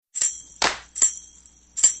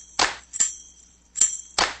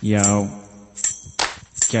Yo,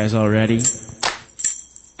 guys all ready?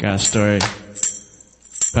 Got a story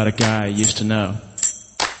about a guy I used to know.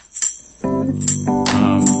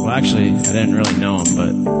 Well actually, I didn't really know him, but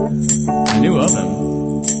I knew of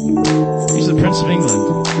him. He's the Prince of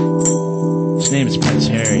England. His name is Prince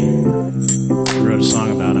Harry. I wrote a song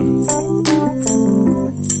about him.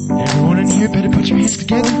 Everyone in here better put your hands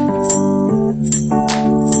together.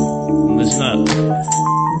 Listen up.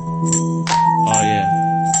 Oh yeah.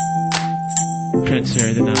 Prince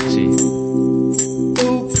Harry the Nazi.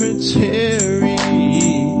 Oh, Prince Harry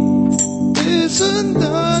is a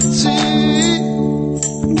Nazi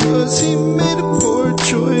because he made a poor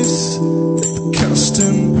choice at the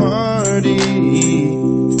custom party.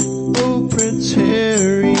 Oh, Prince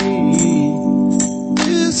Harry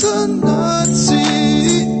is a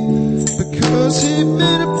Nazi because he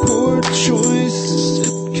made a poor choice at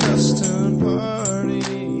the custom party.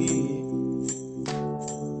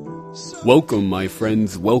 Welcome, my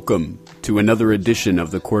friends, welcome to another edition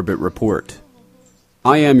of the Corbett Report.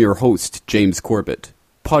 I am your host, James Corbett,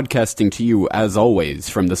 podcasting to you, as always,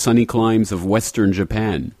 from the sunny climes of western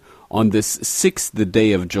Japan on this 6th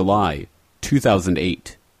day of July,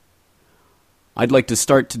 2008. I'd like to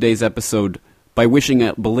start today's episode by wishing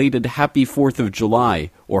a belated Happy 4th of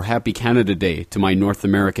July or Happy Canada Day to my North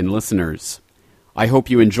American listeners. I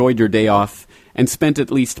hope you enjoyed your day off and spent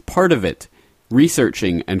at least part of it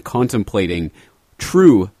researching and contemplating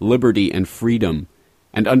true liberty and freedom,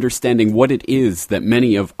 and understanding what it is that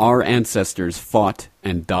many of our ancestors fought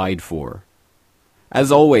and died for. As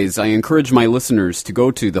always, I encourage my listeners to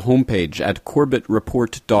go to the homepage at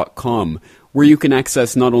corbettreport.com, where you can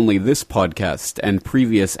access not only this podcast and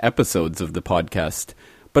previous episodes of the podcast,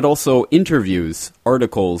 but also interviews,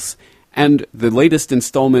 articles, and the latest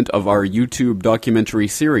installment of our YouTube documentary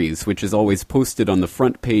series, which is always posted on the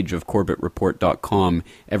front page of corbettreport.com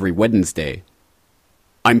every Wednesday.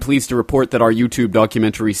 I'm pleased to report that our YouTube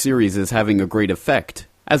documentary series is having a great effect,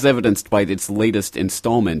 as evidenced by its latest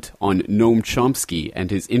installment on Noam Chomsky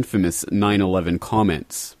and his infamous 9/11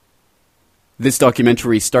 comments. This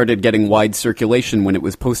documentary started getting wide circulation when it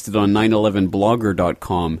was posted on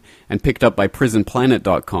 911blogger.com and picked up by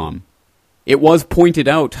prisonplanet.com. It was pointed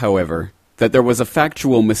out, however, that there was a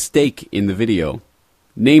factual mistake in the video,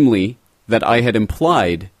 namely that I had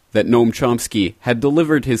implied that Noam Chomsky had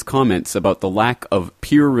delivered his comments about the lack of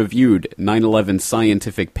peer-reviewed 9/11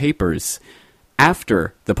 scientific papers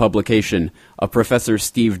after the publication of Professor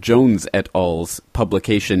Steve Jones et al.'s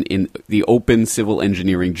publication in the Open Civil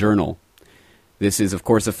Engineering Journal. This is, of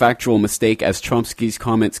course, a factual mistake, as Chomsky's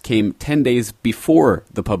comments came 10 days before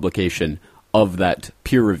the publication of that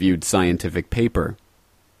peer-reviewed scientific paper.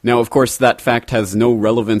 Now, of course, that fact has no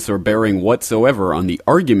relevance or bearing whatsoever on the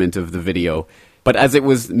argument of the video, but as it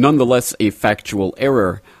was nonetheless a factual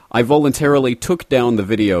error, I voluntarily took down the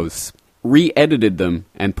videos, re-edited them,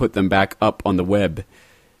 and put them back up on the web.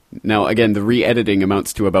 Now, again, the re-editing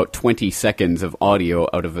amounts to about 20 seconds of audio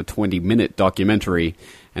out of a 20-minute documentary,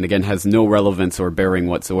 and again has no relevance or bearing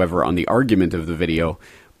whatsoever on the argument of the video.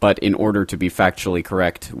 But in order to be factually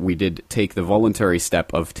correct, we did take the voluntary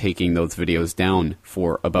step of taking those videos down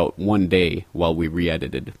for about 1 day while we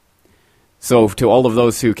re-edited. So to all of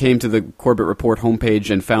those who came to the Corbett Report homepage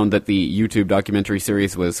and found that the YouTube documentary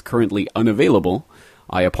series was currently unavailable,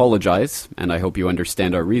 I apologize, and I hope you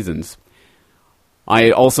understand our reasons. I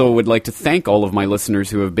also would like to thank all of my listeners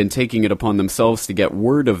who have been taking it upon themselves to get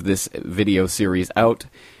word of this video series out,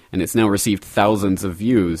 and it's now received thousands of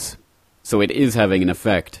views. So it is having an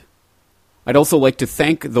effect. I'd also like to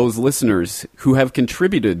thank those listeners who have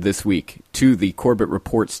contributed this week to the Corbett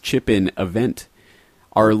Report's Chip-In event.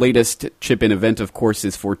 Our latest Chip-In event, of course,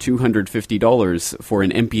 is for $250 for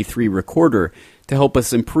an MP3 recorder to help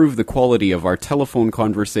us improve the quality of our telephone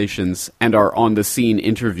conversations and our on-the-scene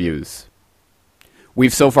interviews.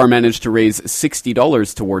 We've so far managed to raise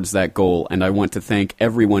 $60 towards that goal, and I want to thank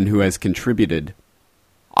everyone who has contributed.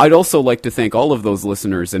 I'd also like to thank all of those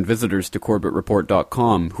listeners and visitors to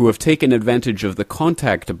corbettreport.com who have taken advantage of the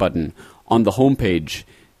contact button on the homepage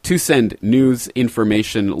to send news,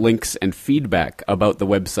 information, links, and feedback about the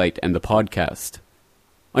website and the podcast.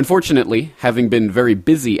 Unfortunately, having been very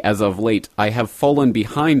busy as of late, I have fallen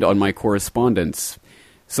behind on my correspondence.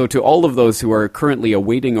 So to all of those who are currently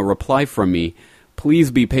awaiting a reply from me,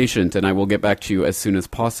 please be patient and I will get back to you as soon as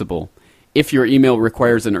possible. If your email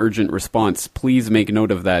requires an urgent response, please make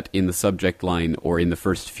note of that in the subject line or in the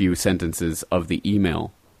first few sentences of the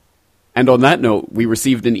email. And on that note, we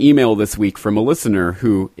received an email this week from a listener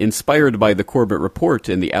who, inspired by the Corbett Report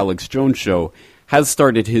and the Alex Jones Show, has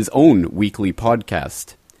started his own weekly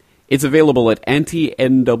podcast. It's available at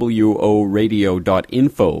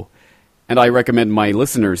anti-nworadio.info, and I recommend my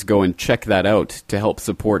listeners go and check that out to help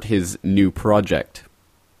support his new project.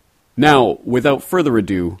 Now, without further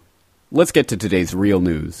ado, let's get to today's real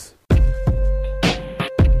news.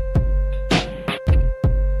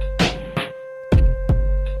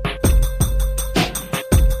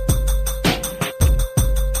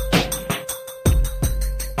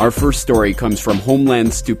 Our first story comes from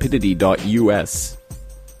homelandstupidity.us,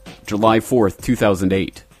 July 4th,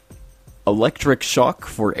 2008. Electric shock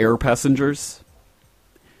for air passengers?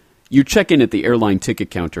 You check in at the airline ticket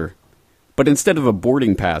counter, but instead of a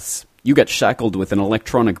boarding pass, you get shackled with an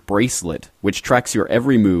electronic bracelet which tracks your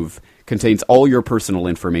every move, contains all your personal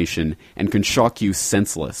information, and can shock you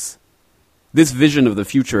senseless. This vision of the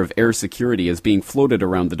future of air security is being floated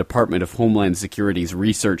around the Department of Homeland Security's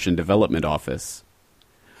Research and Development Office.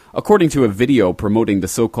 According to a video promoting the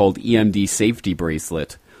so-called EMD safety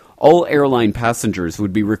bracelet, all airline passengers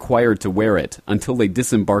would be required to wear it until they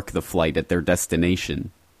disembark the flight at their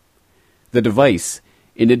destination. The device,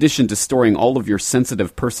 in addition to storing all of your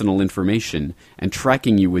sensitive personal information and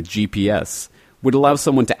tracking you with GPS, would allow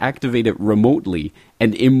someone to activate it remotely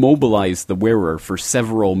and immobilize the wearer for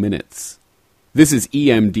several minutes. This is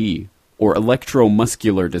EMD, or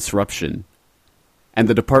electromuscular disruption, and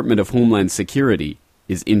the Department of Homeland Security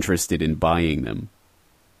is interested in buying them.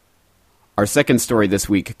 Our second story this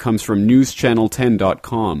week comes from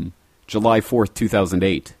newschannel10.com, July 4th,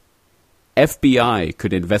 2008. FBI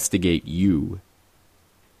could investigate you.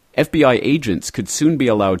 FBI agents could soon be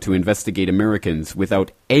allowed to investigate Americans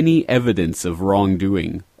without any evidence of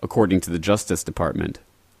wrongdoing, according to the Justice Department.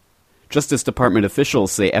 Justice Department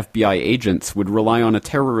officials say FBI agents would rely on a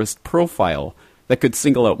terrorist profile that could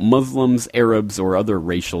single out Muslims, Arabs, or other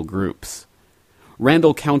racial groups.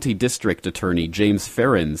 Randall County District Attorney James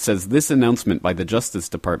Farron says this announcement by the Justice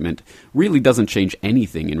Department really doesn't change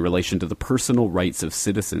anything in relation to the personal rights of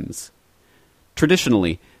citizens.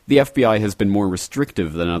 Traditionally, the FBI has been more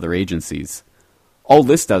restrictive than other agencies. All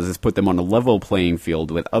this does is put them on a level playing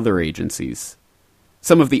field with other agencies.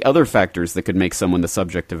 Some of the other factors that could make someone the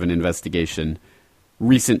subject of an investigation: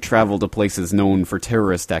 recent travel to places known for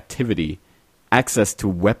terrorist activity, access to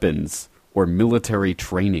weapons, or military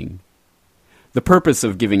training. The purpose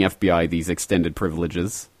of giving FBI these extended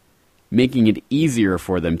privileges? Making it easier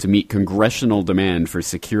for them to meet congressional demand for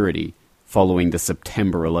security following the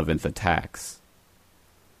September 11th attacks.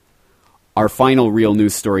 Our final real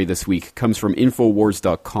news story this week comes from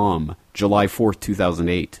Infowars.com, July 4th,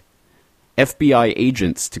 2008. FBI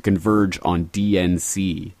agents to converge on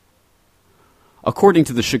DNC. According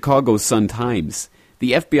to the Chicago Sun-Times,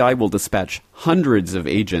 the FBI will dispatch hundreds of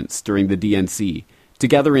agents during the DNC to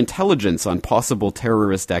gather intelligence on possible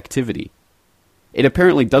terrorist activity. It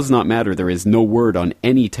apparently does not matter there is no word on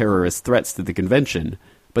any terrorist threats to the convention,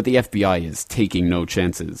 but the FBI is taking no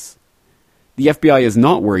chances. The FBI is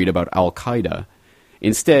not worried about Al-Qaeda.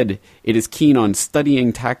 Instead, it is keen on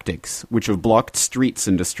studying tactics which have blocked streets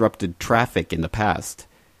and disrupted traffic in the past,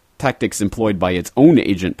 tactics employed by its own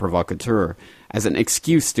agent provocateur as an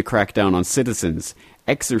excuse to crack down on citizens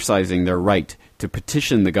exercising their right to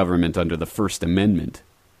petition the government under the First Amendment.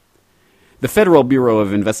 The Federal Bureau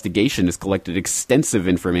of Investigation has collected extensive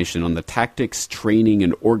information on the tactics, training,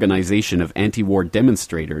 and organization of anti-war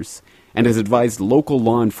demonstrators, and has advised local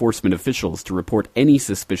law enforcement officials to report any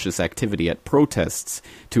suspicious activity at protests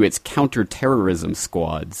to its counter-terrorism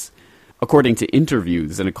squads, according to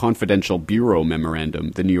interviews in a confidential Bureau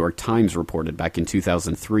memorandum the New York Times reported back in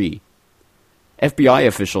 2003. FBI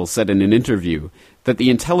officials said in an interview that the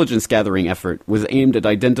intelligence-gathering effort was aimed at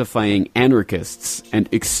identifying anarchists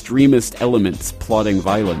and extremist elements plotting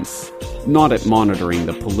violence, not at monitoring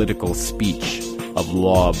the political speech of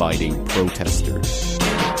law-abiding protesters.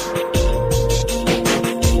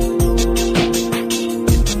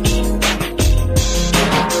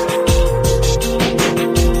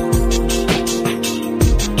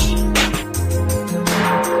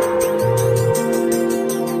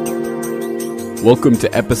 Welcome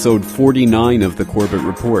to episode 49 of the Corbett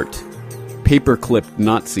Report, Paperclipped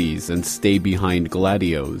Nazis and Stay Behind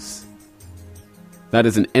Gladios. That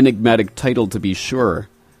is an enigmatic title to be sure,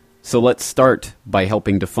 so let's start by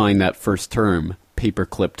helping define that first term,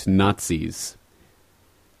 paperclipped Nazis.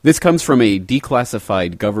 This comes from a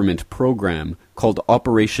declassified government program called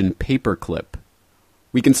Operation Paperclip.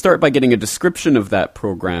 We can start by getting a description of that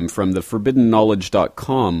program from the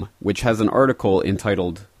ForbiddenKnowledge.com, which has an article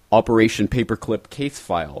entitled Operation Paperclip Case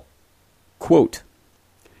File. Quote,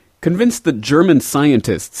 convinced that German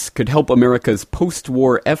scientists could help America's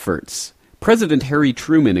post-war efforts, President Harry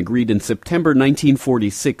Truman agreed in September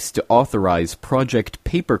 1946 to authorize Project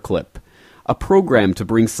Paperclipped, a program to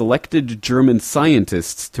bring selected German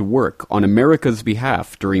scientists to work on America's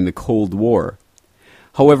behalf during the Cold War.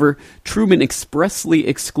 However, Truman expressly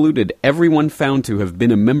excluded everyone found to have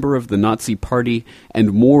been a member of the Nazi Party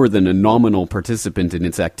and more than a nominal participant in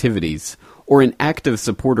its activities, or an active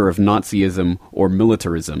supporter of Nazism or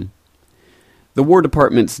militarism. The War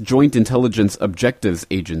Department's Joint Intelligence Objectives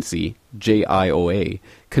Agency, JIOA,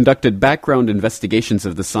 conducted background investigations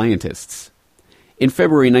of the scientists. In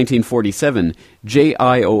February 1947,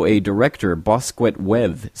 JIOA Director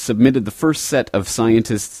WWII submitted the first set of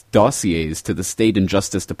scientists' dossiers to the State and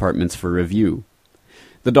Justice Departments for review.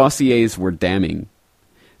 The dossiers were damning.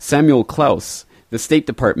 Samuel Klaus, the State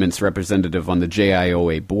Department's representative on the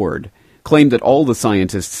JIOA board, claimed that all the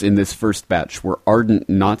scientists in this first batch were ardent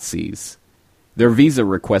Nazis. Their visa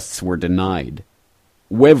requests were denied.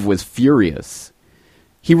 Webb was furious.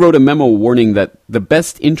 He wrote a memo warning that the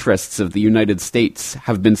best interests of the United States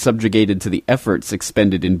have been subjugated to the efforts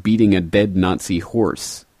expended in beating a dead Nazi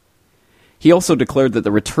horse. He also declared that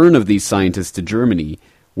the return of these scientists to Germany,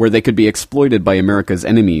 where they could be exploited by America's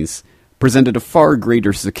enemies, presented a far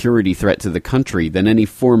greater security threat to the country than any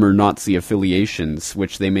former Nazi affiliations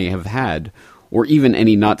which they may have had, or even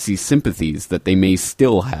any Nazi sympathies that they may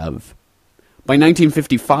still have. By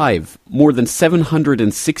 1955, more than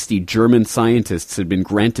 760 German scientists had been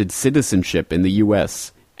granted citizenship in the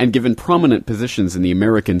U.S. and given prominent positions in the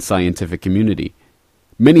American scientific community.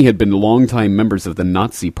 Many had been longtime members of the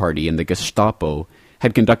Nazi Party and the Gestapo,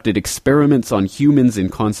 had conducted experiments on humans in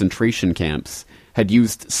concentration camps, had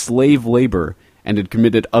used slave labor, and had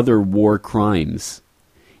committed other war crimes.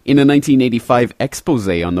 In a 1985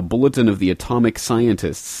 exposé on the Bulletin of the Atomic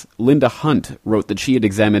Scientists, Linda Hunt wrote that she had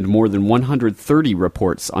examined more than 130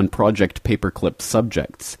 reports on Project Paperclipped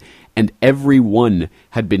subjects, and every one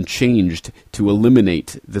had been changed to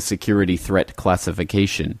eliminate the security threat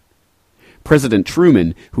classification. President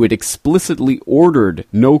Truman, who had explicitly ordered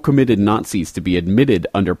no committed Nazis to be admitted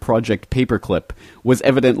under Project Paperclipped, was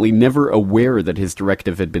evidently never aware that his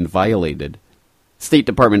directive had been violated. State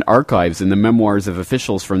Department archives and the memoirs of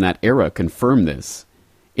officials from that era confirm this.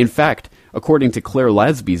 In fact, according to Claire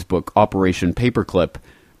Lasby's book Operation Paperclipped,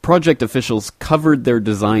 project officials covered their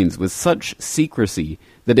designs with such secrecy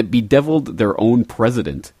that it bedeviled their own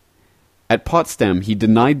president. At Potsdam, he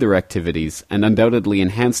denied their activities and undoubtedly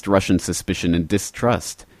enhanced Russian suspicion and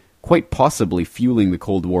distrust, quite possibly fueling the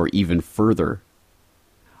Cold War even further.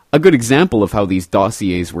 A good example of how these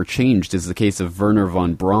dossiers were changed is the case of Wernher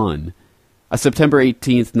von Braun. A September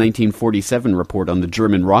 18, 1947 report on the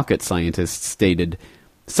German rocket scientists stated,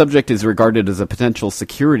 "Subject is regarded as a potential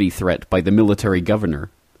security threat by the military governor."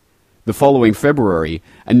 The following February,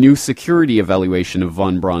 a new security evaluation of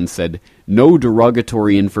von Braun said, "No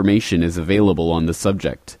derogatory information is available on the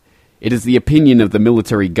subject. It is the opinion of the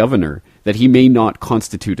military governor that he may not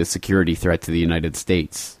constitute a security threat to the United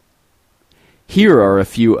States." Here are a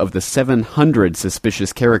few of the 700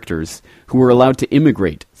 suspicious characters who were allowed to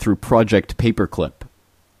immigrate through Project Paperclipped.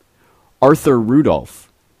 Arthur Rudolph.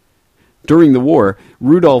 During the war,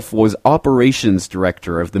 Rudolph was operations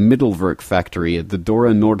director of the Mittelwerk factory at the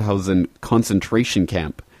Dora Nordhausen concentration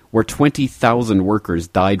camp, where 20,000 workers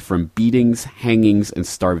died from beatings, hangings, and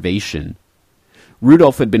starvation.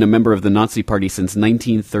 Rudolph had been a member of the Nazi Party since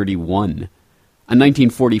 1931. A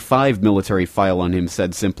 1945 military file on him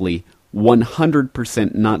said simply,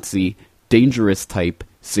 100% Nazi, dangerous type,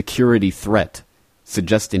 security threat,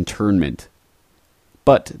 suggest internment.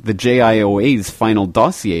 But the JIOA's final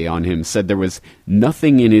dossier on him said there was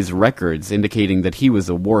nothing in his records indicating that he was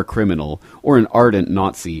a war criminal, or an ardent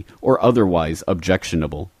Nazi, or otherwise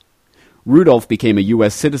objectionable. Rudolph became a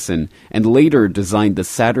U.S. citizen and later designed the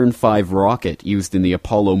Saturn V rocket used in the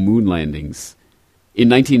Apollo moon landings. In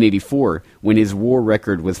 1984, when his war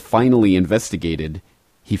record was finally investigated,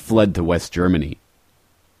 he fled to West Germany.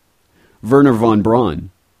 Wernher von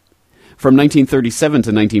Braun. From 1937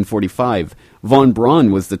 to 1945, von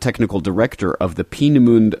Braun was the technical director of the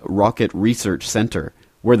Peenemünde Rocket Research Center,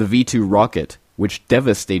 where the V-2 rocket, which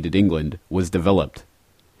devastated England, was developed.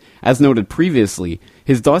 As noted previously,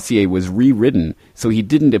 his dossier was rewritten, so he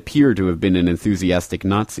didn't appear to have been an enthusiastic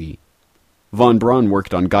Nazi. Von Braun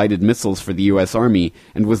worked on guided missiles for the U.S. Army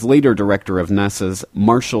and was later director of NASA's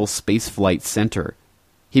Marshall Space Flight Center.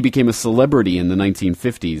 He became a celebrity in the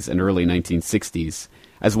 1950s and early 1960s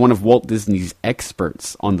as one of Walt Disney's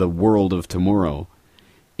experts on the world of tomorrow.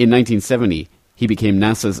 In 1970, he became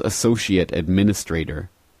NASA's associate administrator.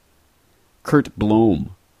 Kurt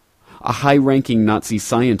Blohm. A high-ranking Nazi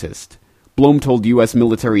scientist, Blom told U.S.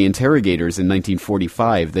 military interrogators in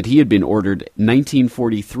 1945 that he had been ordered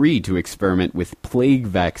 1943 to experiment with plague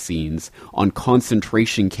vaccines on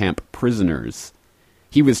concentration camp prisoners.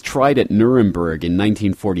 He was tried at Nuremberg in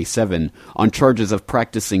 1947 on charges of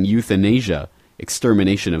practicing euthanasia,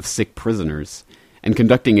 extermination of sick prisoners, and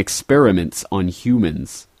conducting experiments on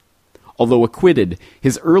humans. Although acquitted,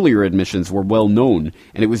 his earlier admissions were well known,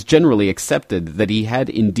 and it was generally accepted that he had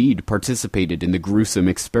indeed participated in the gruesome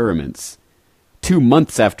experiments. 2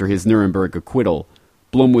 months after his Nuremberg acquittal,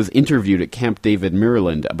 Blom was interviewed at Camp David,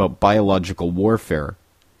 Maryland, about biological warfare.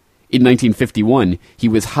 In 1951, he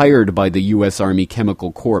was hired by the U.S. Army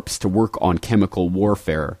Chemical Corps to work on chemical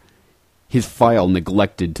warfare. His file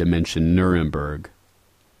neglected to mention Nuremberg.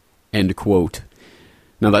 End quote.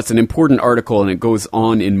 Now that's an important article, and it goes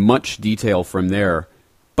on in much detail from there.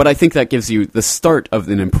 But I think that gives you the start of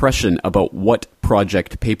an impression about what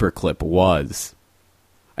Project Paperclip was.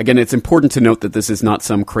 Again, it's important to note that this is not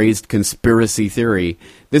some crazed conspiracy theory.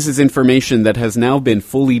 This is information that has now been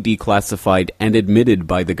fully declassified and admitted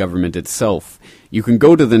by the government itself. You can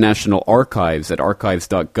go to the National Archives at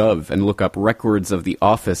archives.gov and look up records of the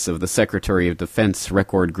Office of the Secretary of Defense,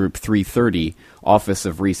 Record Group 330, Office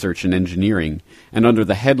of Research and Engineering, and under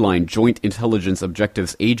the headline Joint Intelligence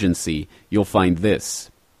Objectives Agency, you'll find this,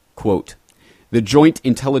 quote, "The Joint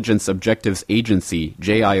Intelligence Objectives Agency,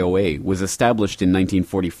 JIOA, was established in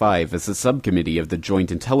 1945 as a subcommittee of the Joint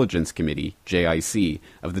Intelligence Committee, JIC,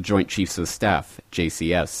 of the Joint Chiefs of Staff,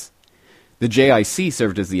 JCS. The JIC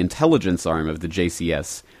served as the intelligence arm of the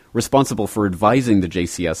JCS, responsible for advising the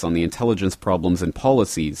JCS on the intelligence problems and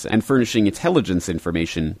policies and furnishing intelligence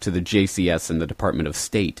information to the JCS and the Department of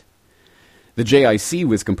State. The JIC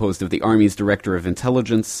was composed of the Army's Director of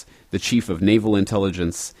Intelligence, the Chief of Naval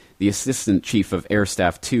Intelligence, the Assistant Chief of Air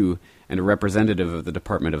Staff II, and a representative of the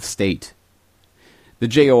Department of State. The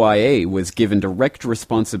JOIA was given direct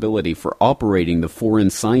responsibility for operating the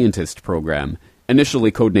Foreign Scientist Program,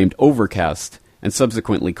 initially codenamed Overcast, and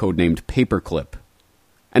subsequently codenamed Paperclip.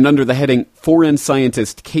 And under the heading Foreign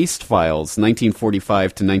Scientist Case Files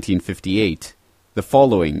 1945 to 1958, the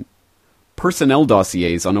following: personnel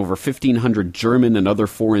dossiers on over 1,500 German and other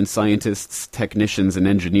foreign scientists, technicians, and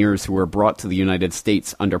engineers who were brought to the United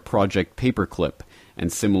States under Project Paperclip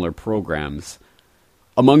and similar programs.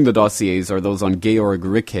 Among the dossiers are those on Georg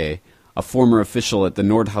Ricke, a former official at the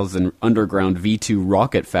Nordhausen underground V2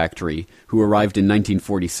 rocket factory who arrived in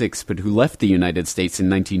 1946 but who left the United States in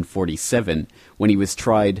 1947 when he was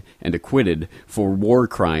tried and acquitted for war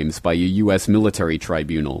crimes by a U.S. military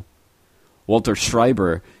tribunal. Walter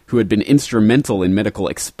Schreiber, who had been instrumental in medical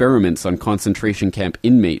experiments on concentration camp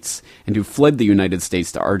inmates and who fled the United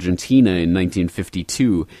States to Argentina in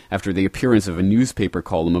 1952 after the appearance of a newspaper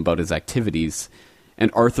column about his activities,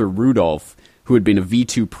 and Arthur Rudolph, who had been a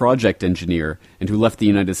V2 project engineer and who left the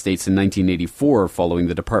United States in 1984 following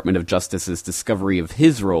the Department of Justice's discovery of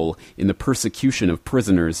his role in the persecution of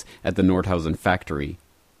prisoners at the Nordhausen factory.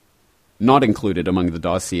 Not included among the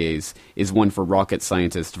dossiers is one for rocket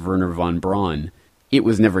scientist Werner von Braun. It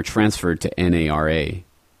was never transferred to NARA.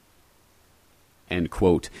 End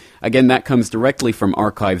quote. Again, that comes directly from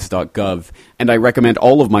archives.gov, and I recommend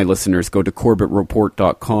all of my listeners go to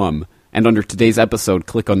corbettreport.com, and under today's episode,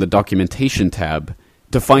 click on the Documentation tab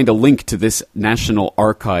to find a link to this National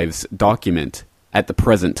Archives document at the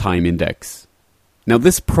present time index. Now,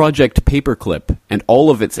 this Project Paperclip and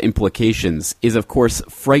all of its implications is, of course,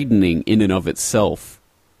 frightening in and of itself.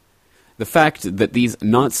 The fact that these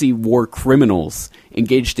Nazi war criminals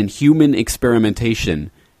engaged in human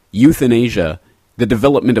experimentation, euthanasia, the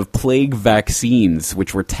development of plague vaccines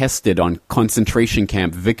which were tested on concentration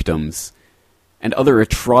camp victims, and other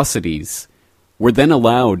atrocities, were then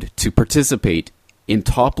allowed to participate in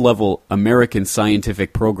top-level American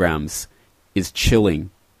scientific programs is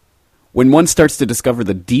chilling. When one starts to discover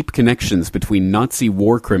the deep connections between Nazi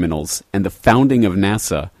war criminals and the founding of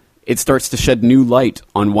NASA, it starts to shed new light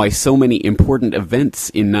on why so many important events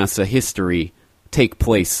in NASA history take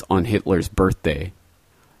place on Hitler's birthday.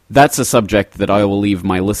 That's a subject that I will leave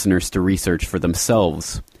my listeners to research for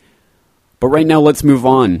themselves. But right now, let's move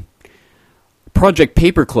on. Project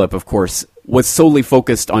Paperclip, of course, was solely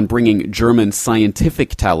focused on bringing German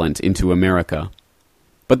scientific talent into America.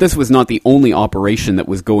 But this was not the only operation that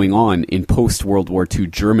was going on in post-World War II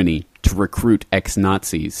Germany to recruit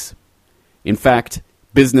ex-Nazis. In fact,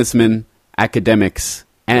 businessmen, academics,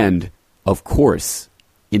 and, of course,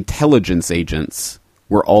 intelligence agents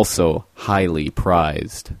were also highly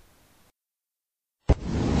prized.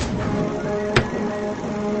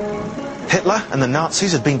 Hitler and the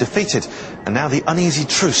Nazis had been defeated, and now the uneasy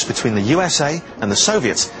truce between the USA and the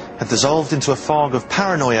Soviets had dissolved into a fog of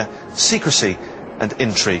paranoia, secrecy and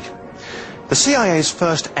intrigue. The CIA's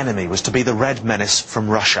first enemy was to be the Red Menace from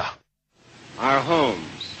Russia. Our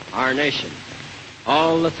homes, our nation,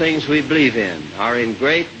 all the things we believe in are in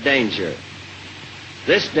great danger.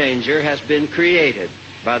 This danger has been created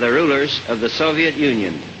by the rulers of the Soviet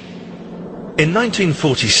Union. In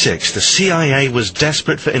 1946, the CIA was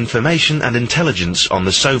desperate for information and intelligence on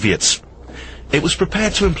the Soviets. It was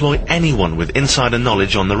prepared to employ anyone with insider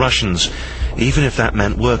knowledge on the Russians, even if that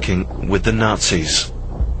meant working with the Nazis.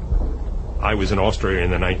 I was in Austria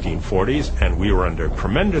in the 1940s, and we were under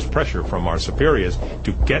tremendous pressure from our superiors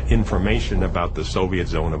to get information about the Soviet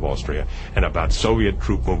zone of Austria and about Soviet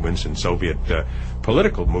troop movements and Soviet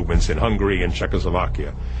political movements in Hungary and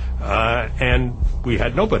Czechoslovakia. And we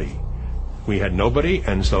had nobody. We had nobody,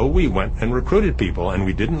 and so we went and recruited people, and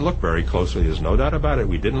we didn't look very closely, there's no doubt about it,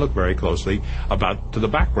 we didn't look very closely to the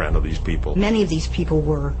background of these people. Many of these people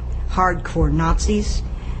were hardcore Nazis.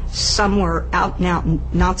 Some were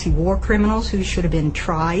out-and-out Nazi war criminals who should have been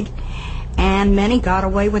tried, and many got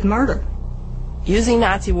away with murder. Using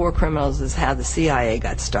Nazi war criminals is how the CIA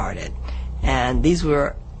got started, and these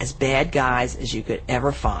were as bad guys as you could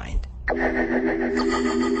ever find.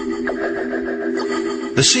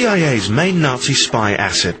 The CIA's main Nazi spy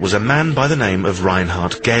asset was a man by the name of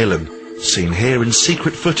Reinhard Gehlen, seen here in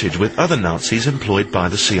secret footage with other Nazis employed by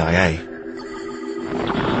the CIA.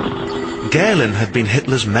 Gehlen had been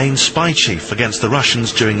Hitler's main spy chief against the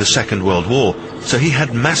Russians during the Second World War, so he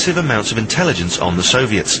had massive amounts of intelligence on the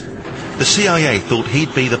Soviets. The CIA thought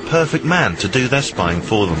he'd be the perfect man to do their spying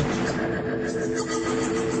for them.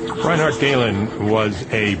 Reinhard Gehlen was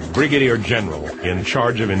a brigadier general in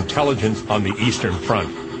charge of intelligence on the Eastern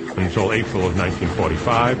Front until April of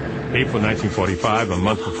 1945. April 1945, a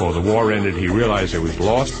month before the war ended, he realized it was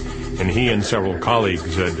lost, and he and several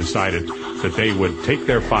colleagues decided that they would take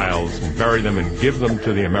their files and bury them and give them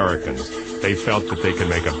to the Americans. They felt that they could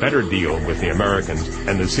make a better deal with the Americans,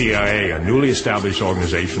 and the CIA, a newly established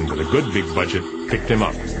organization with a good big budget, picked him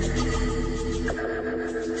up.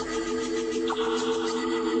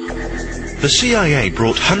 The CIA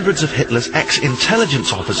brought hundreds of Hitler's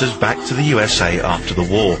ex-intelligence officers back to the USA after the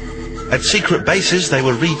war. At secret bases, they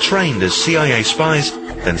were retrained as CIA spies,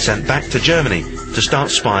 then sent back to Germany to start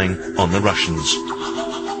spying on the Russians.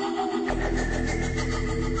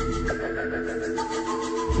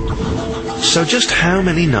 So just how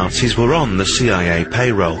many Nazis were on the CIA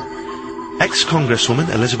payroll? Ex-Congresswoman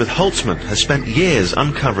Elizabeth Holtzman has spent years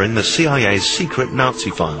uncovering the CIA's secret Nazi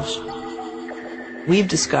files. We've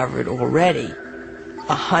discovered already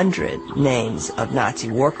 100 names of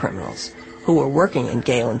Nazi war criminals who were working in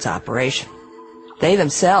Gehlen's operation. They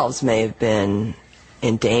themselves may have been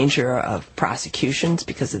in danger of prosecutions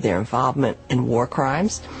because of their involvement in war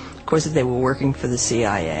crimes. Of course, if they were working for the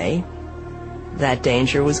CIA, that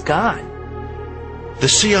danger was gone. The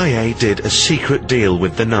CIA did a secret deal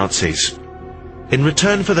with the Nazis. In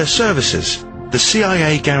return for their services, the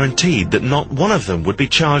CIA guaranteed that not one of them would be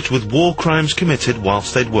charged with war crimes committed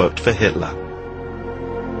whilst they'd worked for Hitler.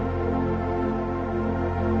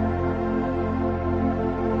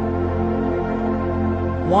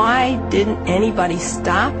 Why didn't anybody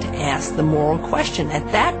stop to ask the moral question? At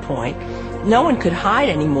that point, no one could hide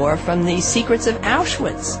anymore from the secrets of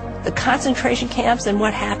Auschwitz. The concentration camps and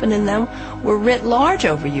what happened in them were writ large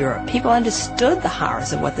over Europe. People understood the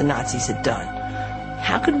horrors of what the Nazis had done.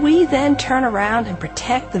 How could we then turn around and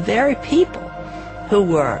protect the very people who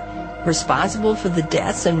were responsible for the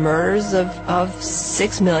deaths and murders of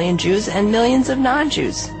 6 million Jews and millions of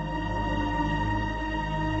non-Jews?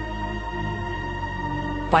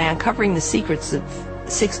 By uncovering the secrets of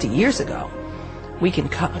 60 years ago, we can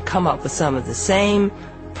come up with some of the same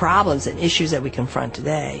problems and issues that we confront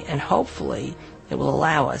today, and hopefully it will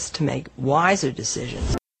allow us to make wiser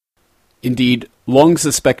decisions. Indeed,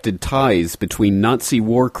 long-suspected ties between Nazi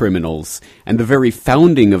war criminals and the very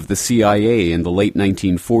founding of the CIA in the late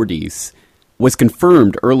 1940s was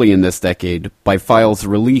confirmed early in this decade by files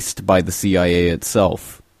released by the CIA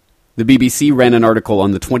itself. The BBC ran an article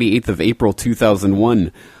on the 28th of April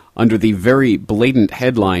 2001 under the very blatant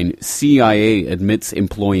headline, CIA Admits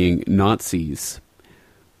Employing Nazis.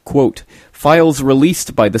 Quote, files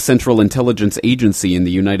released by the Central Intelligence Agency in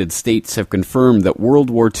the United States have confirmed that World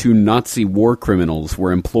War II Nazi war criminals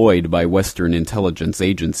were employed by Western intelligence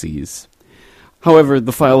agencies. However,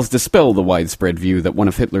 the files dispel the widespread view that one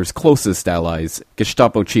of Hitler's closest allies,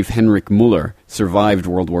 Gestapo chief Heinrich Müller, survived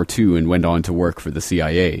World War II and went on to work for the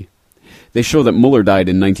CIA. They show that Müller died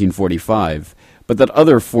in 1945, but that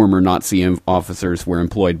other former Nazi officers were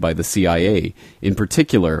employed by the CIA, in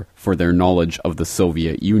particular for their knowledge of the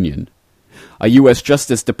Soviet Union. A U.S.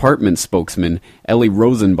 Justice Department spokesman, Ellie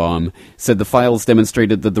Rosenbaum, said the files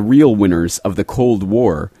demonstrated that the real winners of the Cold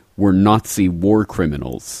War were Nazi war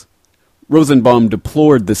criminals. Rosenbaum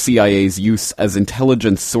deplored the CIA's use as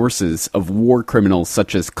intelligence sources of war criminals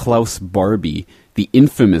such as Klaus Barbie, the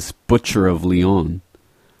infamous Butcher of Lyon.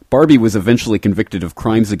 Barbie was eventually convicted of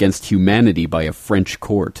crimes against humanity by a French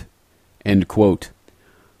court. End quote.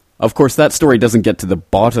 Of course, that story doesn't get to the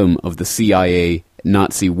bottom of the CIA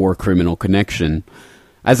Nazi war criminal connection,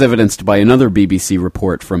 as evidenced by another BBC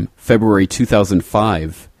report from February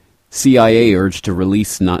 2005. CIA urged to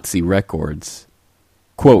release Nazi records.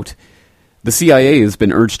 Quote, the CIA has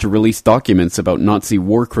been urged to release documents about Nazi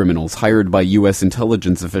war criminals hired by U.S.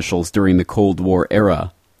 intelligence officials during the Cold War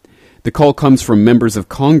era. The call comes from members of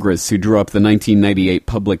Congress who drew up the 1998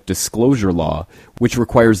 Public Disclosure Law, which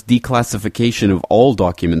requires declassification of all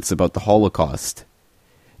documents about the Holocaust.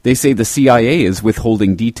 They say the CIA is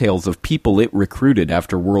withholding details of people it recruited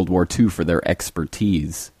after World War II for their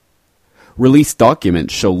expertise. Released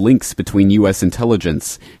documents show links between U.S.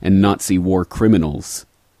 intelligence and Nazi war criminals.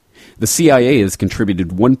 The CIA has contributed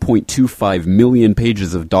 1.25 million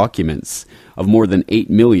pages of documents, of more than 8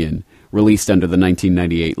 million, released under the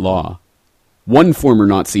 1998 law. One former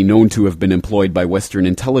Nazi known to have been employed by Western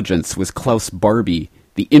intelligence was Klaus Barbie,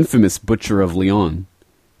 the infamous Butcher of Lyon.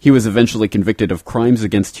 He was eventually convicted of crimes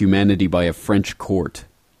against humanity by a French court.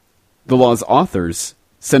 The law's authors,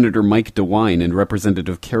 Senator Mike DeWine and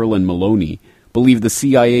Representative Carolyn Maloney, believe the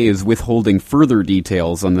CIA is withholding further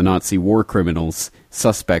details on the Nazi war criminals,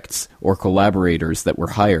 suspects, or collaborators that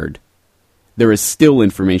were hired. There is still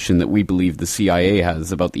information that we believe the CIA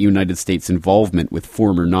has about the United States' involvement with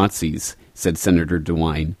former Nazis, said Senator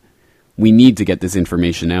DeWine. We need to get this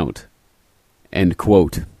information out. End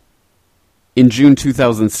quote. In June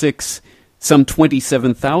 2006, some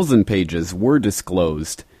 27,000 pages were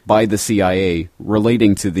disclosed by the CIA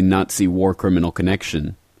relating to the Nazi war criminal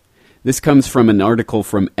connection. This comes from an article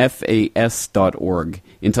from FAS.org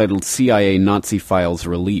entitled CIA Nazi Files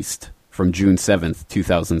Released from June 7,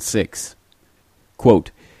 2006. Quote,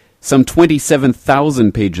 some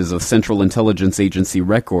 27,000 pages of Central Intelligence Agency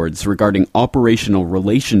records regarding operational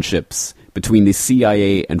relationships between the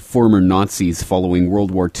CIA and former Nazis following World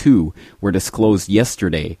War II were disclosed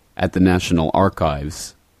yesterday at the National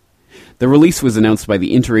Archives. The release was announced by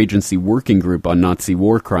the Interagency Working Group on Nazi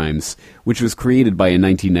War Crimes, which was created by a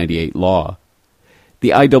 1998 law. The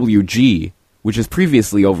IWG, which has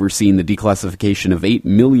previously overseen the declassification of 8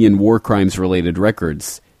 million war crimes-related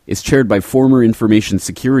records, is chaired by former Information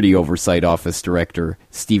Security Oversight Office Director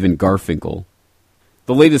Stephen Garfinkel.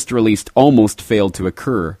 The latest release almost failed to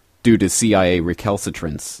occur due to CIA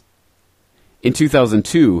recalcitrance. In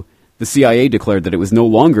 2002, the CIA declared that it was no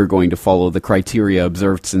longer going to follow the criteria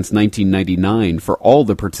observed since 1999 for all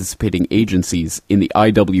the participating agencies in the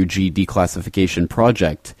IWG declassification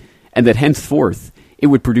project, and that henceforth it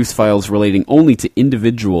would produce files relating only to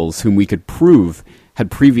individuals whom we could prove had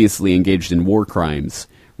previously engaged in war crimes,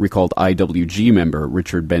 recalled IWG member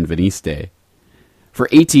Richard Benveniste. For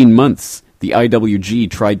 18 months, the IWG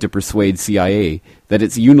tried to persuade CIA that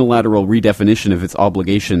its unilateral redefinition of its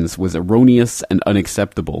obligations was erroneous and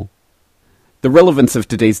unacceptable. The relevance of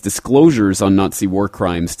today's disclosures on Nazi war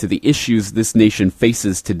crimes to the issues this nation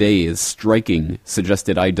faces today is striking,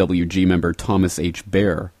 suggested IWG member Thomas H.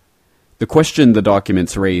 Baer. The question the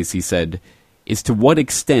documents raise, he said, is to what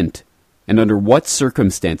extent and under what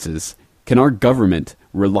circumstances can our government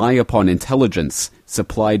rely upon intelligence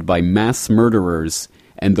supplied by mass murderers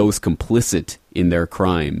and those complicit in their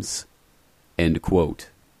crimes? End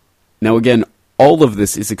quote. Now again, all of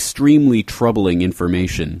this is extremely troubling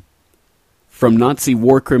information. From Nazi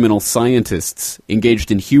war criminal scientists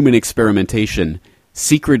engaged in human experimentation,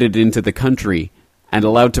 secreted into the country, and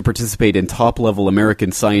allowed to participate in top-level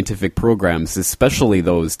American scientific programs, especially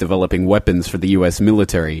those developing weapons for the U.S.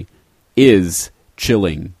 military, is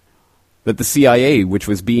chilling. That the CIA, which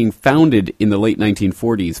was being founded in the late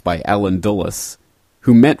 1940s by Allen Dulles,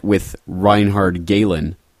 who met with Reinhard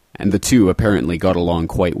Gehlen, and the two apparently got along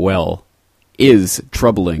quite well, is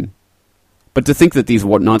troubling. But to think that these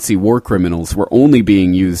Nazi war criminals were only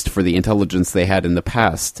being used for the intelligence they had in the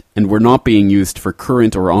past, and were not being used for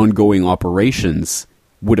current or ongoing operations,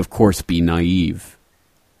 would of course be naive.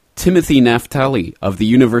 Timothy Naftali of the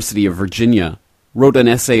University of Virginia wrote an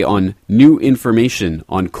essay on new information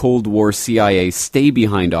on Cold War CIA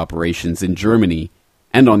stay-behind operations in Germany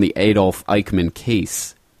and on the Adolf Eichmann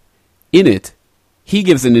case. In it, he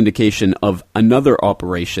gives an indication of another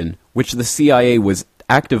operation which the CIA was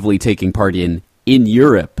actively taking part in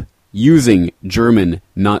Europe, using German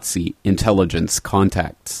Nazi intelligence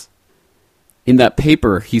contacts. In that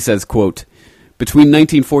paper, he says, quote, Between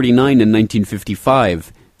 1949 and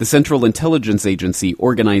 1955, the Central Intelligence Agency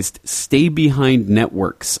organized stay-behind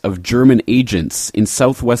networks of German agents in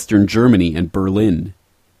southwestern Germany and Berlin.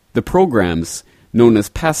 The programs, known as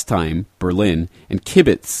Pastime, Berlin, and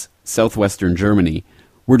Kibitz, southwestern Germany,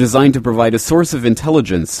 were designed to provide a source of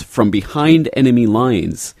intelligence from behind enemy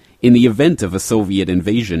lines in the event of a Soviet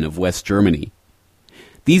invasion of West Germany.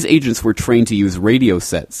 These agents were trained to use radio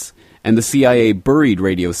sets, and the CIA buried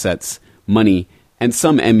radio sets, money, and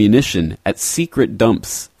some ammunition at secret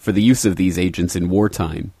dumps for the use of these agents in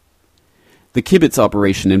wartime. The Kibitz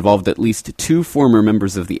operation involved at least 2 former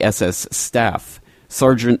members of the SS staff,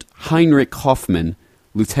 Sergeant Heinrich Hoffmann,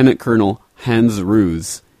 Lieutenant Colonel Hans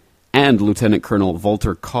Ruse, and Lieutenant Colonel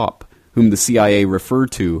Walter Kopp, whom the CIA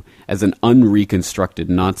referred to as an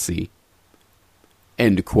unreconstructed Nazi.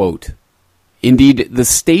 End quote. Indeed, the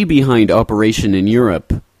stay-behind operation in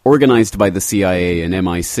Europe, organized by the CIA and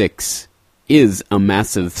MI6, is a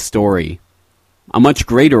massive story. A much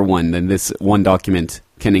greater one than this one document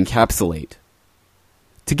can encapsulate.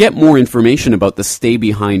 To get more information about the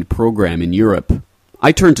stay-behind program in Europe,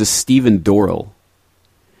 I turn to Stephen Dorrell.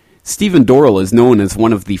 Stephen Dorrell is known as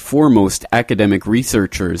one of the foremost academic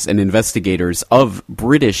researchers and investigators of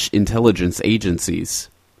British intelligence agencies.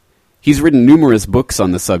 He's written numerous books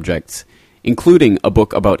on the subject, including a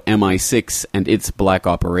book about MI6 and its black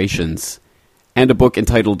operations, and a book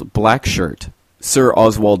entitled Black Shirt, Sir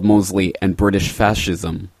Oswald Mosley and British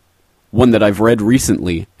Fascism, one that I've read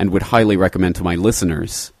recently and would highly recommend to my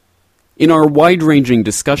listeners. In our wide-ranging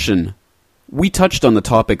discussion, we touched on the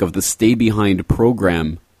topic of the stay-behind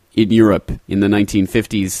program in Europe in the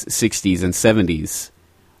 1950s, 60s, and 70s,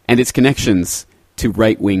 and its connections to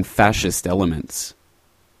right-wing fascist elements.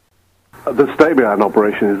 The stay-behind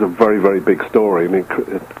operation is a very, very big story. I mean,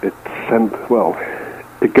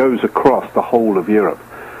 it goes across the whole of Europe.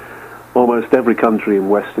 Almost every country in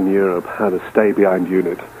Western Europe had a stay-behind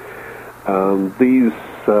unit. These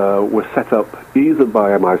were set up either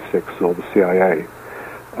by MI6 or the CIA.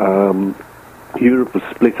 Europe was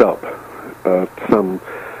split up at some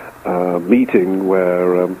meeting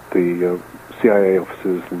where the CIA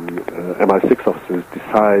officers and MI6 officers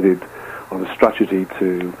decided on a strategy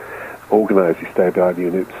to organize these stay-behind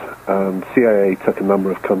units. CIA took a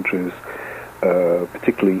number of countries,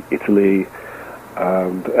 particularly Italy,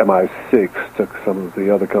 and MI6 took some of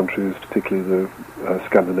the other countries, particularly the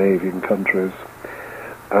Scandinavian countries,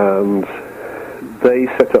 and they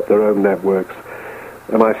set up their own networks.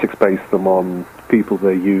 MI6 based them on people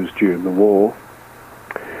they used during the war.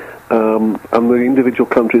 And the individual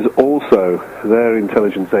countries also, their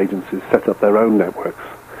intelligence agencies set up their own networks.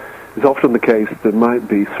 It's often the case there might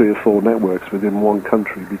be 3 or 4 networks within one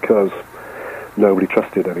country because nobody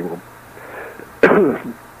trusted anyone.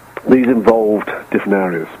 These involved different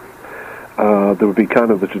areas. There would be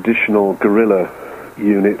kind of the traditional guerrilla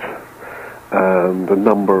unit and a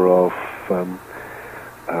number of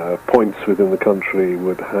points within the country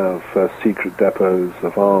would have secret depots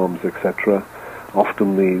of arms, etc.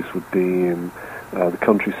 Often these would be in the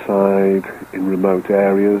countryside, in remote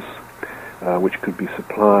areas, which could be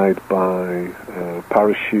supplied by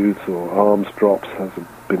parachutes or arms drops, as had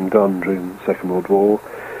been done during the Second World War.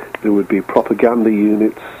 There would be propaganda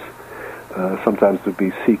units. Sometimes there would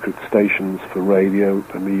be secret stations for radio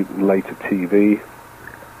and even later TV.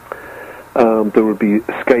 There would be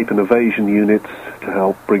escape and evasion units to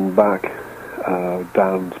help bring back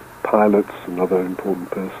downed pilots and other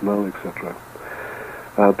important personnel, etc.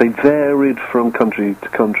 They varied from country to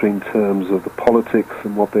country in terms of the politics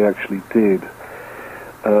and what they actually did.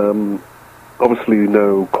 Obviously, you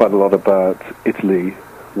know quite a lot about Italy,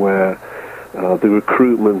 where the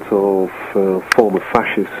recruitment of former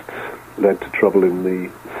fascists led to trouble in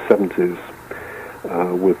the 70s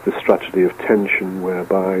with the strategy of tension,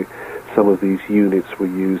 whereby some of these units were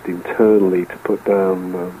used internally to put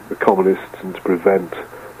down the communists and to prevent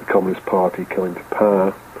the Communist Party coming to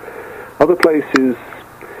power. Other places,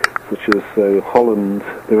 such as Holland,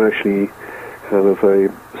 they were actually kind of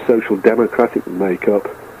a social democratic makeup,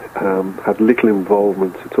 had little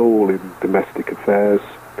involvement at all in domestic affairs,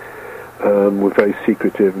 were very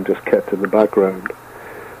secretive and just kept in the background.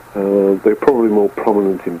 They're probably more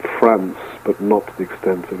prominent in France, but not to the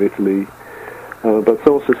extent of Italy. But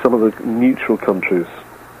also some of the neutral countries.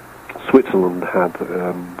 Switzerland had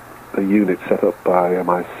a unit set up by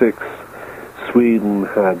MI6. Sweden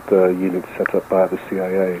had units set up by the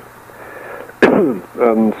CIA.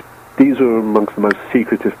 And these were amongst the most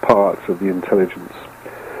secretive parts of the intelligence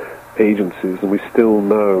agencies, and we still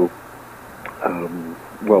know,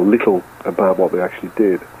 little about what they actually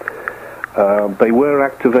did. They were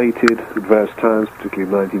activated at various times,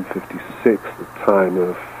 particularly in 1956, the time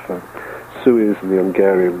of Suez and the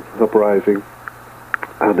Hungarian uprising,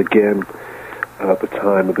 and again at the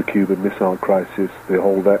time of the Cuban Missile Crisis. The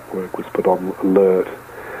whole network was put on alert,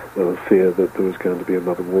 fear that there was going to be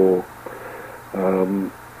another war.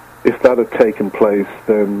 If that had taken place,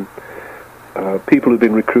 then people had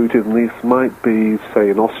been recruited, and these might be, say,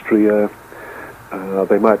 in Austria,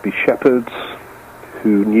 they might be shepherds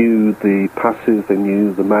who knew the passes, they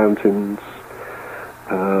knew the mountains,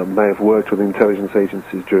 may have worked with intelligence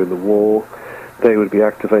agencies during the war. They would be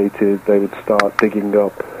activated, they would start digging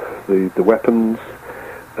up the weapons.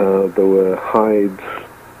 There were hides,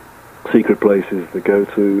 secret places to go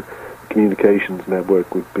to. The communications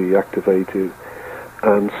network would be activated,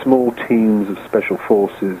 and small teams of special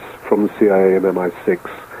forces from the CIA and MI6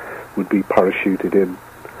 would be parachuted in.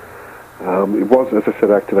 It was, as I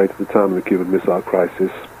said, activated at the time of the Cuban Missile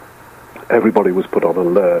Crisis. Everybody was put on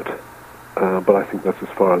alert, but I think that's as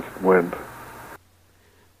far as it went.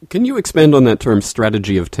 Can you expand on that term,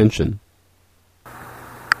 strategy of tension?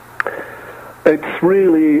 It's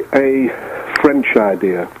really a French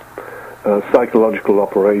idea, psychological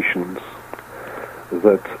operations,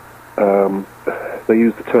 that they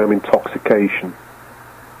use the term intoxication,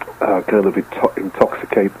 kind of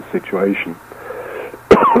intoxicate the situation.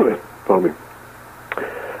 Pardon me.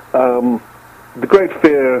 The great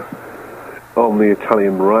fear on the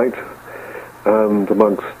Italian right and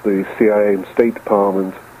amongst the CIA and State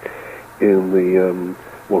Department in the,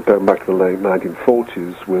 going back to the late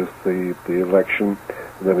 1940s with the election,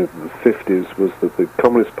 and then into the 50s, was that the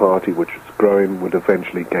Communist Party, which was growing, would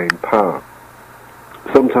eventually gain power.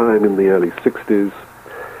 Sometime in the early 60s,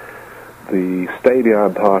 the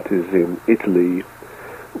stay-behind parties in Italy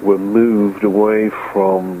were moved away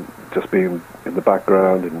from just being in the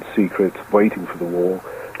background in secret, waiting for the war.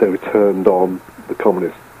 They were turned on the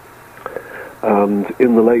communists. And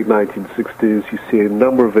in the late 1960s, you see a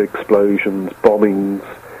number of explosions, bombings,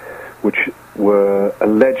 which were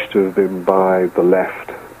alleged to have been by the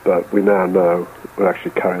left, but we now know were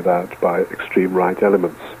actually carried out by extreme right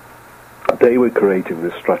elements. They were creating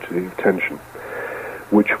this strategy of tension,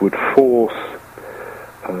 which would force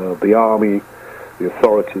the army, the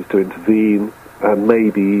authorities to intervene, and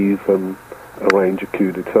maybe even arrange a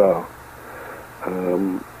coup d'etat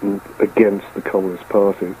against the Communist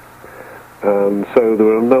Party. And so there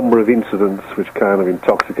were a number of incidents which kind of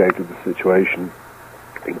intoxicated the situation,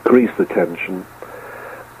 increased the tension,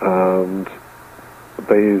 and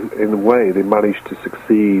they, in a way, they managed to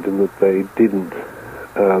succeed in that they didn't,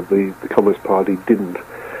 the Communist Party didn't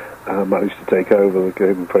manage to take over. They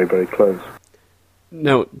came very, very close.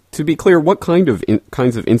 Now, to be clear, what kinds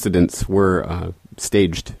of incidents were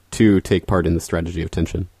staged to take part in the strategy of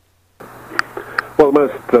tension? Well,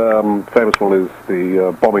 the most famous one is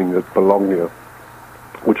the bombing at Bologna,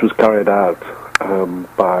 which was carried out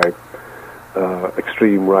by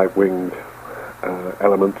extreme right-wing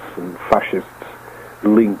elements and fascists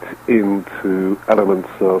linked into elements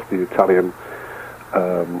of the Italian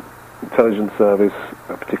intelligence service,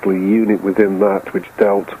 a particular unit within that which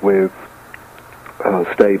dealt with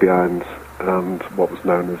stay-behinds and what was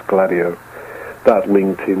known as Gladios. That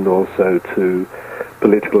linked in also to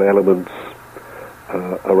political elements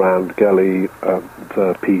around Gelli and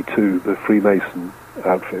P2, the Freemason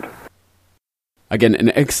outfit. Again, an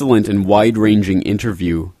excellent and wide-ranging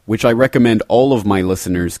interview, which I recommend all of my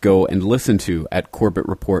listeners go and listen to at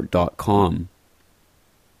CorbettReport.com.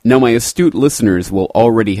 Now, my astute listeners will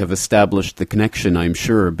already have established the connection, I'm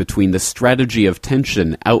sure, between the strategy of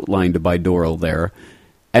tension outlined by Dorrell there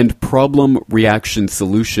and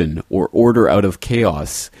problem-reaction-solution, or order out of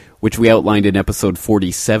chaos, which we outlined in episode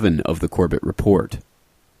 47 of the Corbett Report.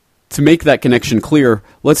 To make that connection clear,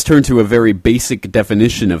 let's turn to a very basic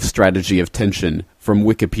definition of strategy of tension from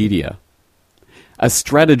Wikipedia. A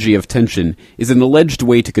strategy of tension is an alleged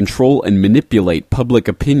way to control and manipulate public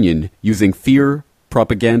opinion using fear,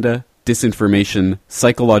 propaganda, disinformation,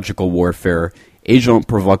 psychological warfare, agent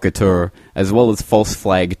provocateur, as well as false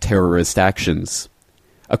flag terrorist actions.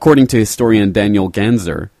 According to historian Daniel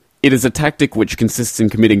Ganser, it is a tactic which consists in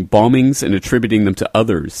committing bombings and attributing them to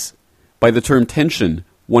others. By the term tension,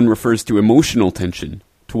 one refers to emotional tension,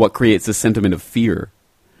 to what creates a sentiment of fear.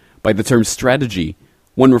 By the term strategy,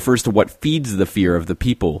 one refers to what feeds the fear of the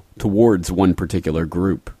people towards one particular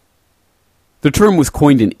group. The term was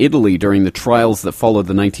coined in Italy during the trials that followed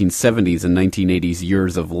the 1970s and 1980s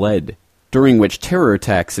years of lead, during which terror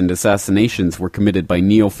attacks and assassinations were committed by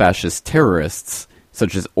neo-fascist terrorists,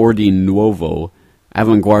 such as Ordine Nuovo,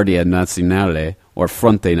 Avanguardia Nazionale, or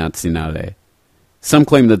Fronte Nazionale. Some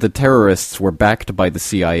claim that the terrorists were backed by the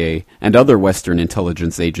CIA and other Western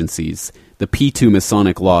intelligence agencies, the P2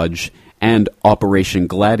 Masonic Lodge, and Operation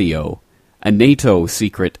Gladio, a NATO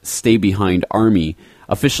secret stay-behind army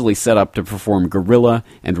officially set up to perform guerrilla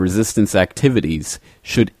and resistance activities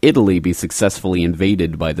should Italy be successfully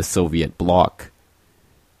invaded by the Soviet bloc.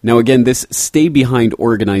 Now again, this stay-behind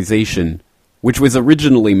organization, which was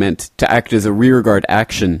originally meant to act as a rearguard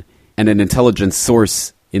action and an intelligence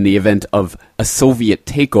source in the event of a Soviet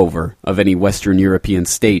takeover of any Western European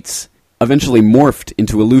states, eventually morphed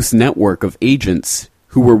into a loose network of agents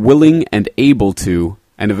who were willing and able to,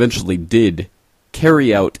 and eventually did,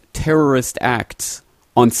 carry out terrorist acts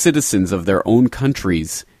on citizens of their own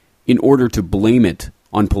countries in order to blame it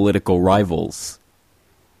on political rivals.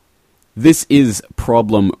 This is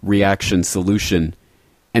problem-reaction-solution,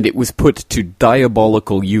 and it was put to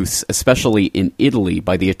diabolical use, especially in Italy,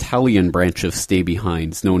 by the Italian branch of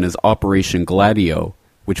stay-behinds known as Operation Gladio,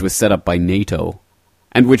 which was set up by NATO,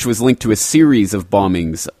 and which was linked to a series of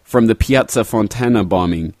bombings from the Piazza Fontana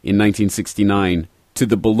bombing in 1969 to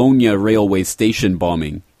the Bologna railway station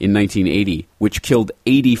bombing in 1980, which killed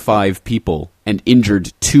 85 people and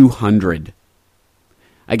injured 200.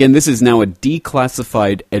 Again, this is now a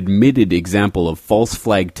declassified, admitted example of false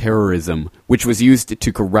flag terrorism, which was used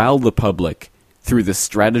to corral the public through the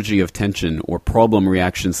strategy of tension or problem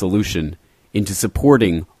reaction solution into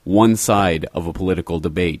supporting one side of a political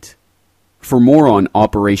debate. For more on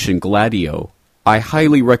Operation Gladio, I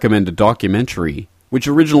highly recommend a documentary which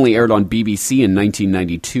originally aired on BBC in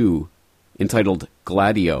 1992, entitled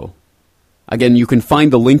Gladio. Again, you can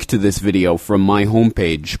find the link to this video from my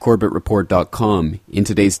homepage, CorbettReport.com, in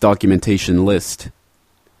today's documentation list.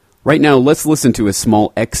 Right now, let's listen to a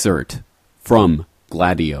small excerpt from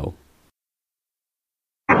Gladio.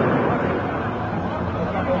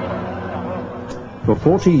 For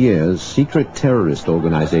 40 years, secret terrorist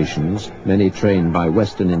organizations, many trained by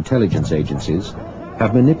Western intelligence agencies,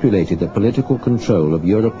 have manipulated the political control of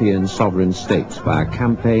European sovereign states by a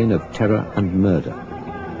campaign of terror and murder.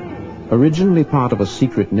 Originally part of a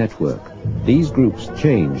secret network, these groups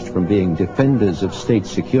changed from being defenders of state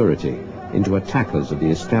security into attackers of the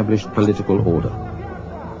established political order.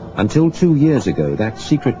 Until 2 years ago, that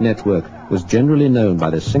secret network was generally known by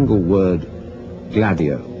the single word,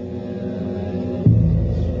 Gladio.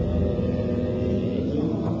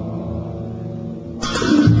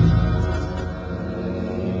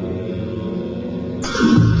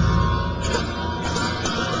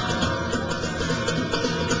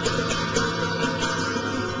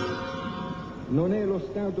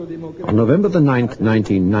 On November the 9th,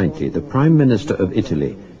 1990, the Prime Minister of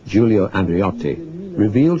Italy, Giulio Andreotti,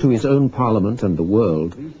 revealed to his own parliament and the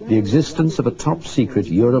world the existence of a top-secret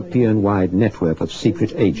European-wide network of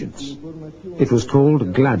secret agents. It was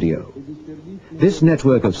called Gladio. This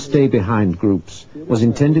network of stay-behind groups was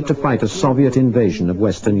intended to fight a Soviet invasion of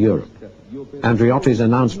Western Europe. Andreotti's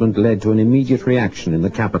announcement led to an immediate reaction in the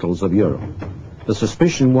capitals of Europe. The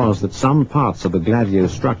suspicion was that some parts of the Gladio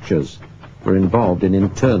structures were involved in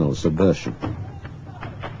internal subversion.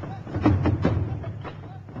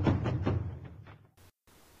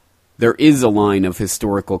 There is a line of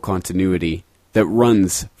historical continuity that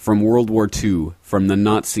runs from World War II, from the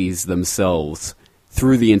Nazis themselves,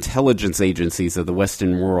 through the intelligence agencies of the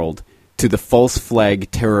Western world, to the false flag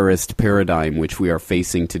terrorist paradigm which we are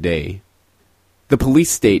facing today. The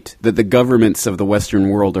police state that the governments of the Western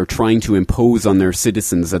world are trying to impose on their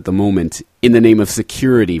citizens at the moment in the name of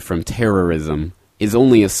security from terrorism is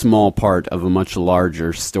only a small part of a much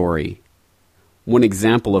larger story. One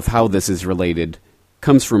example of how this is related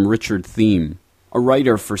comes from Richard Thiem, a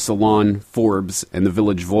writer for Salon, Forbes, and The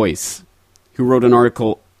Village Voice, who wrote an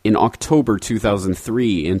article in October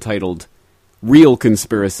 2003 entitled Real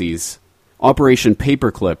Conspiracies, Operation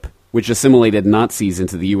Paperclipped, which assimilated Nazis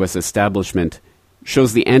into the U.S. establishment,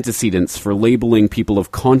 shows the antecedents for labeling people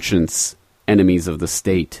of conscience enemies of the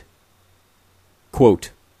state.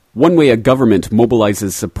 Quote, one way a government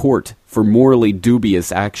mobilizes support for morally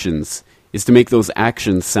dubious actions is to make those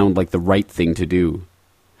actions sound like the right thing to do.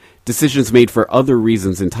 Decisions made for other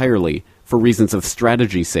reasons entirely, for reasons of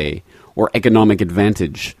strategy, say, or economic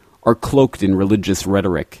advantage, are cloaked in religious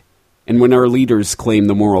rhetoric, and when our leaders claim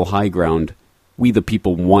the moral high ground, we the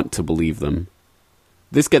people want to believe them.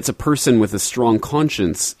 This gets a person with a strong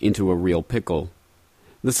conscience into a real pickle.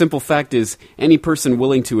 The simple fact is, any person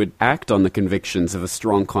willing to act on the convictions of a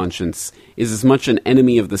strong conscience is as much an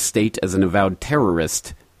enemy of the state as an avowed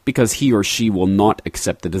terrorist, because he or she will not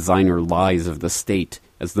accept the designer lies of the state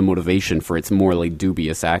as the motivation for its morally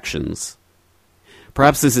dubious actions.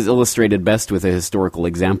 Perhaps this is illustrated best with a historical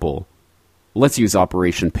example. Let's use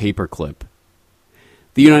Operation Paperclipped.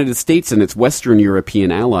 The United States and its Western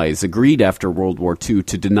European allies agreed after World War II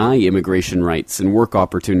to deny immigration rights and work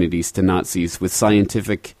opportunities to Nazis with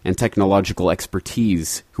scientific and technological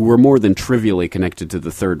expertise who were more than trivially connected to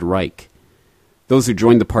the Third Reich. Those who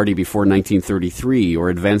joined the party before 1933 or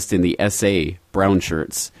advanced in the SA, brown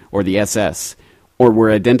shirts, or the SS, or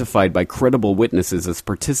were identified by credible witnesses as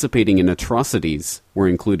participating in atrocities were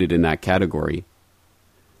included in that category.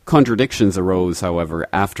 Contradictions arose, however,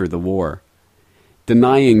 after the war.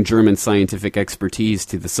 Denying German scientific expertise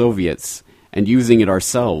to the Soviets and using it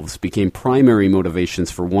ourselves became primary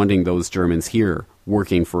motivations for wanting those Germans here,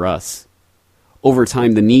 working for us. Over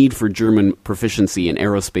time, the need for German proficiency in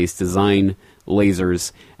aerospace design,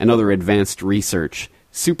 lasers, and other advanced research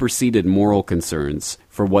superseded moral concerns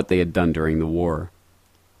for what they had done during the war.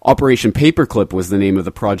 Operation Paperclip was the name of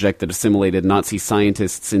the project that assimilated Nazi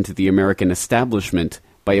scientists into the American establishment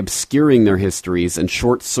by obscuring their histories and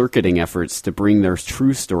short-circuiting efforts to bring their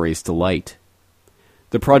true stories to light.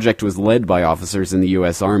 The project was led by officers in the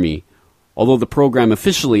U.S. Army. Although the program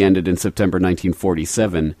officially ended in September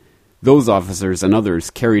 1947, those officers and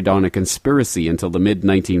others carried on a conspiracy until the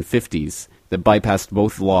mid-1950s that bypassed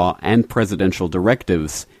both law and presidential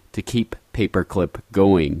directives to keep Paperclip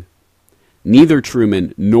going. Neither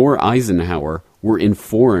Truman nor Eisenhower were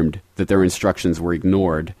informed that their instructions were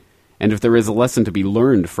ignored, and if there is a lesson to be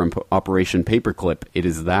learned from Operation Paperclip, it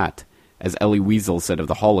is that, as Elie Wiesel said of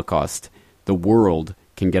the Holocaust, the world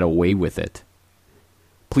can get away with it.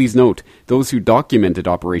 Please note, those who documented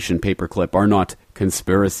Operation Paperclip are not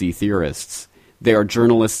conspiracy theorists. They are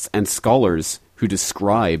journalists and scholars who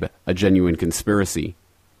describe a genuine conspiracy.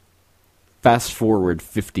 Fast forward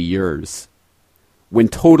 50 years. When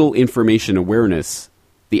total information awareness,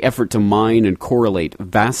 the effort to mine and correlate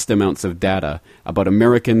vast amounts of data about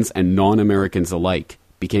Americans and non-Americans alike,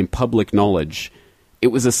 became public knowledge, it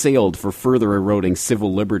was assailed for further eroding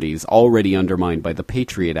civil liberties already undermined by the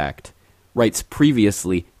Patriot Act, rights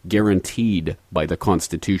previously guaranteed by the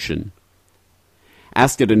Constitution.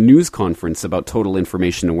 Asked at a news conference about total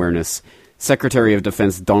information awareness, Secretary of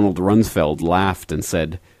Defense Donald Rumsfeld laughed and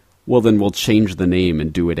said, "Well, then we'll change the name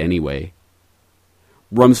and do it anyway."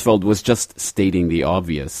 Rumsfeld was just stating the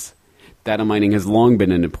obvious. Data mining has long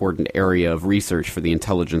been an important area of research for the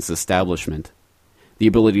intelligence establishment. The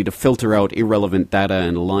ability to filter out irrelevant data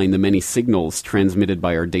and align the many signals transmitted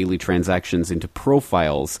by our daily transactions into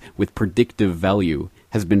profiles with predictive value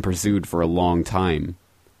has been pursued for a long time.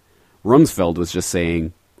 Rumsfeld was just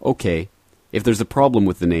saying, okay, if there's a problem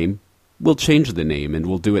with the name, we'll change the name and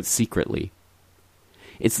we'll do it secretly.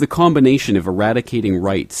 It's the combination of eradicating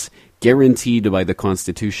rights guaranteed by the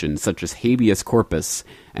Constitution, such as habeas corpus,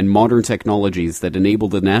 and modern technologies that enable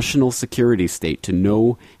the national security state to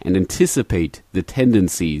know and anticipate the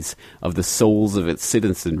tendencies of the souls of its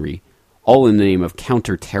citizenry, all in the name of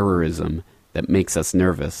counter-terrorism, that makes us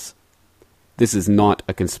nervous. This is not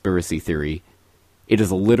a conspiracy theory. It is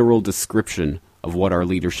a literal description of what our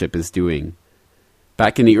leadership is doing.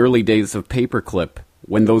 Back in the early days of Paperclip,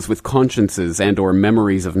 when those with consciences and or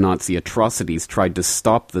memories of Nazi atrocities tried to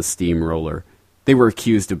stop the steamroller, they were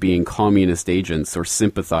accused of being communist agents or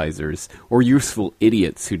sympathizers or useful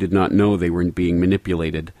idiots who did not know they were being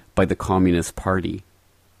manipulated by the Communist Party.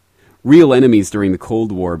 Real enemies during the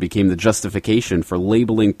Cold War became the justification for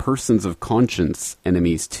labeling persons of conscience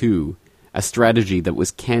enemies too, a strategy that was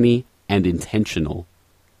canny and intentional.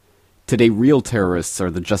 Today, real terrorists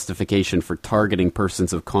are the justification for targeting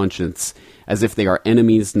persons of conscience as if they are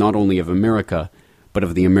enemies not only of America, but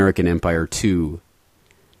of the American empire too.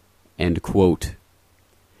 End quote.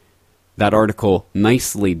 That article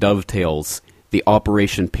nicely dovetails the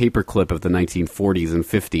Operation Paperclip of the 1940s and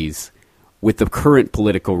 50s with the current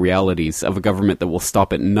political realities of a government that will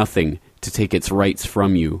stop at nothing to take its rights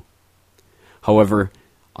from you. However,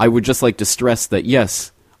 I would just like to stress that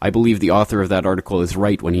yes, I believe the author of that article is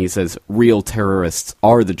right when he says real terrorists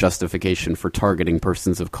are the justification for targeting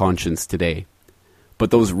persons of conscience today. But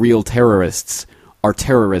those real terrorists are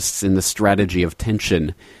terrorists in the strategy of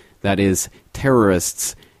tension, that is,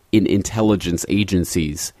 terrorists in intelligence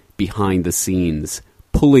agencies, behind the scenes,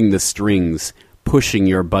 pulling the strings, pushing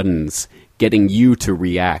your buttons, getting you to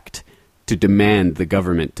react, to demand the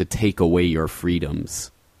government to take away your freedoms.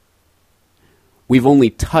 We've only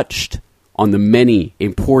touched on the many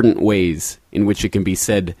important ways in which it can be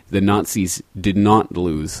said the Nazis did not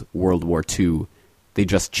lose World War II. They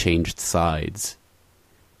just changed sides.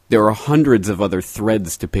 There are hundreds of other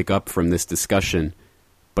threads to pick up from this discussion,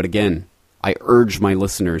 but again, I urge my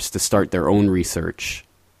listeners to start their own research.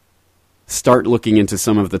 Start looking into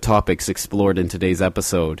some of the topics explored in today's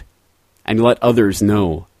episode, and let others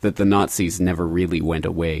know that the Nazis never really went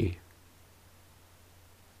away.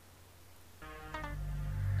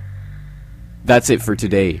 That's it for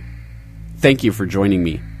today. Thank you for joining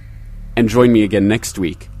me, and join me again next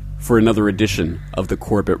week for another edition of the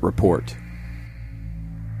Corbett Report.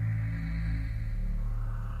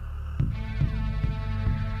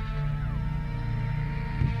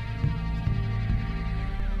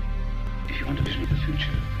 If you want to vision of the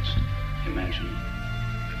future, just imagine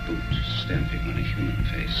a boot stamping on a human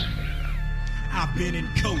face forever. I've been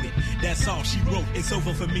encoded, that's all she wrote, it's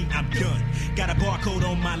over for me, I'm done. Got a barcode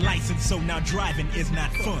on my license, so now driving is not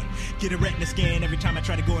fun. Get a retina scan every time I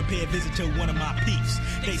try to go and pay a visit to one of my peeps.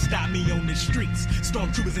 They stop me on the streets,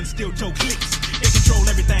 stormtroopers and steel-toe cliques. They control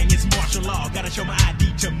everything, it's martial law, gotta show my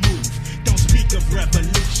ID to move. Don't speak of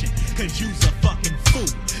revolution, cause you's a fucking fool.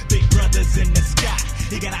 Big brothers in the sky,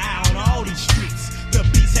 they got an eye on all these streets. The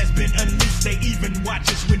beast has been unleashed, they even watch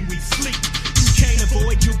us when we sleep. Can't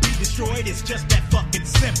avoid, you'll be destroyed, it's just that fucking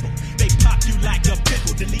simple. They pop you like a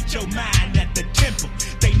pimple, delete your mind at the temple.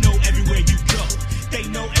 They know everywhere you go, they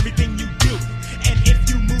know everything you do. And if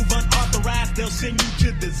you move unauthorized, they'll send you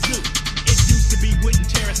to the zoo. It used to be wooden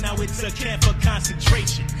terrace, now it's a camp for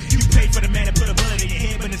concentration. You pay for the man to put a bullet in your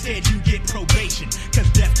head, but instead you get probation. Cause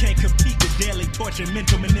death can't compete with daily torture,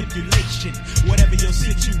 mental manipulation. Whatever your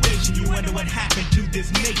situation, you wonder what happened to this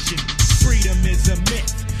nation. Freedom is a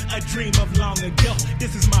myth, a dream of long ago.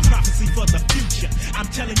 This is my prophecy for the future, I'm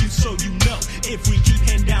telling you so you know. If we keep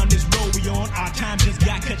heading down this road we on, our time just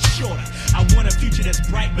got cut shorter. I want a future that's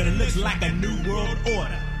bright, but it looks like a new world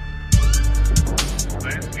order.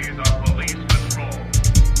 This is our police patrol.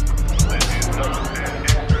 This is not an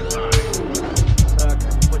exercise.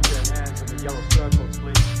 Can you put your hands in the yellow circles,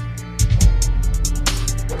 please?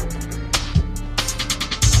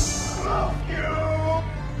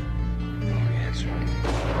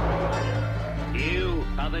 You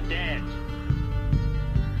are the dead.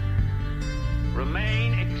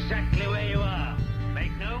 Remain exactly where you are.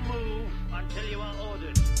 Make no move until you are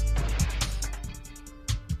ordered.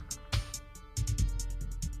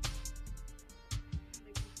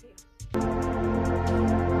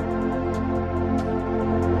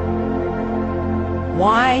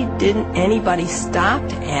 Why didn't anybody stop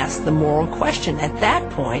to ask the moral question? At that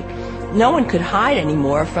point, no one could hide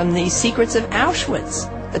anymore from the secrets of Auschwitz.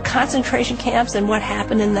 The concentration camps and what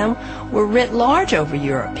happened in them were writ large over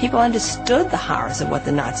Europe. People understood the horrors of what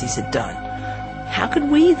the Nazis had done. How could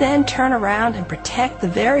we then turn around and protect the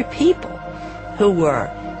very people who were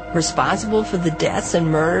responsible for the deaths and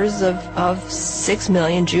murders of 6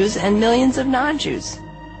 million Jews and millions of non-Jews?